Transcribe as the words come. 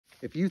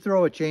If you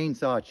throw a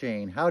chainsaw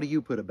chain, how do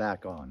you put it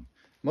back on?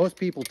 Most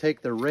people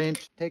take their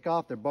wrench, take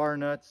off their bar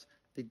nuts.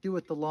 They do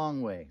it the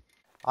long way.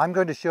 I'm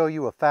going to show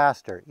you a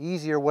faster,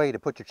 easier way to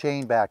put your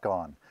chain back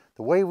on.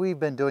 The way we've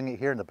been doing it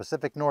here in the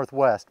Pacific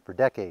Northwest for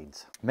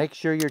decades. Make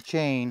sure your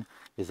chain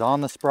is on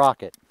the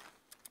sprocket.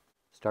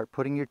 Start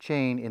putting your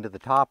chain into the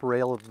top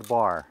rail of the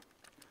bar.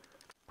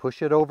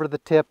 Push it over the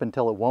tip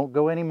until it won't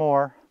go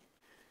anymore.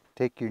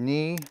 Take your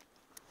knee,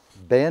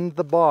 bend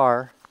the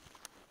bar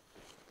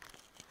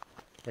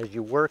as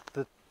you work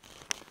the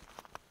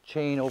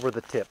chain over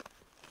the tip.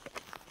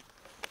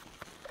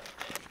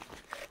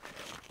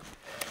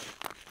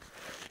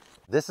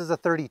 This is a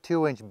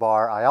 32-inch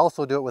bar. I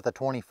also do it with a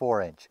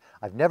 24-inch.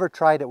 I've never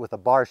tried it with a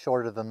bar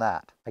shorter than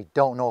that. I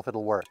don't know if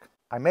it'll work.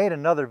 I made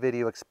another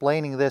video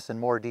explaining this in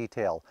more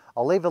detail.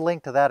 I'll leave a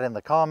link to that in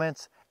the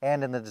comments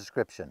and in the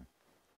description.